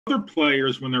Other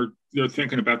players, when they're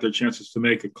thinking about their chances to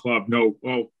make a club, no,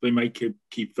 well, they might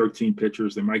keep 13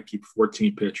 pitchers, they might keep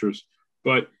 14 pitchers,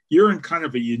 but you're in kind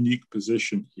of a unique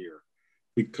position here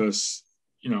because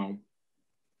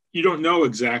you don't know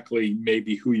exactly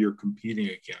maybe who you're competing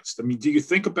against. I mean, do you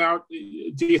think about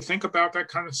that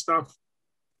kind of stuff?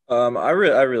 I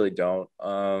really don't.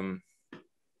 I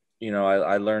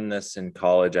learned this in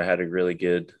college. I had a really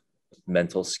good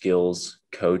mental skills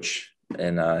coach,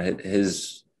 and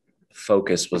his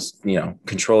focus was,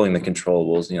 controlling the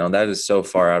controllables. That is so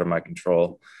far out of my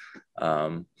control.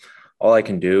 Um, all I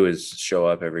can do is show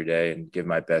up every day and give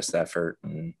my best effort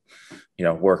and,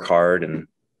 work hard and,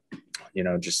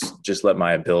 just let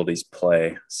my abilities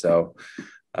play. So,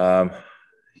 um,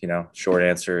 short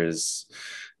answer is,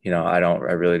 I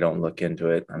really don't look into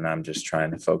it, and I'm just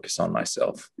trying to focus on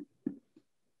myself.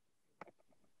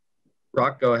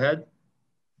 Rock, go ahead.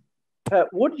 Pat,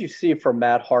 what did you see from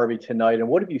Matt Harvey tonight, and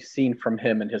what have you seen from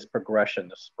him in his progression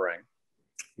this spring?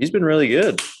 He's been really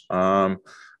good. I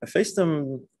faced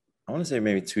him, I want to say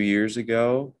maybe 2 years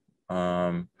ago,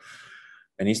 and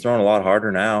he's throwing a lot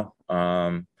harder now.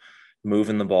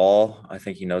 Moving the ball, I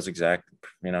think he knows exactly.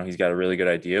 He's got a really good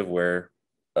idea of where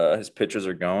his pitches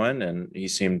are going, and he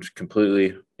seemed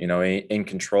completely, in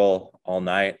control all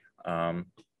night.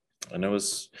 And it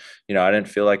was, I didn't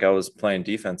feel like I was playing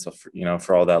defense,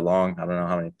 for all that long. I don't know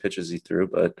how many pitches he threw,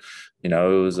 but, it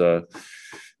was a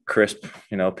crisp,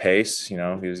 pace. He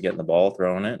was getting the ball,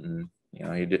 throwing it, and,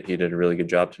 he did a really good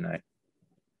job tonight.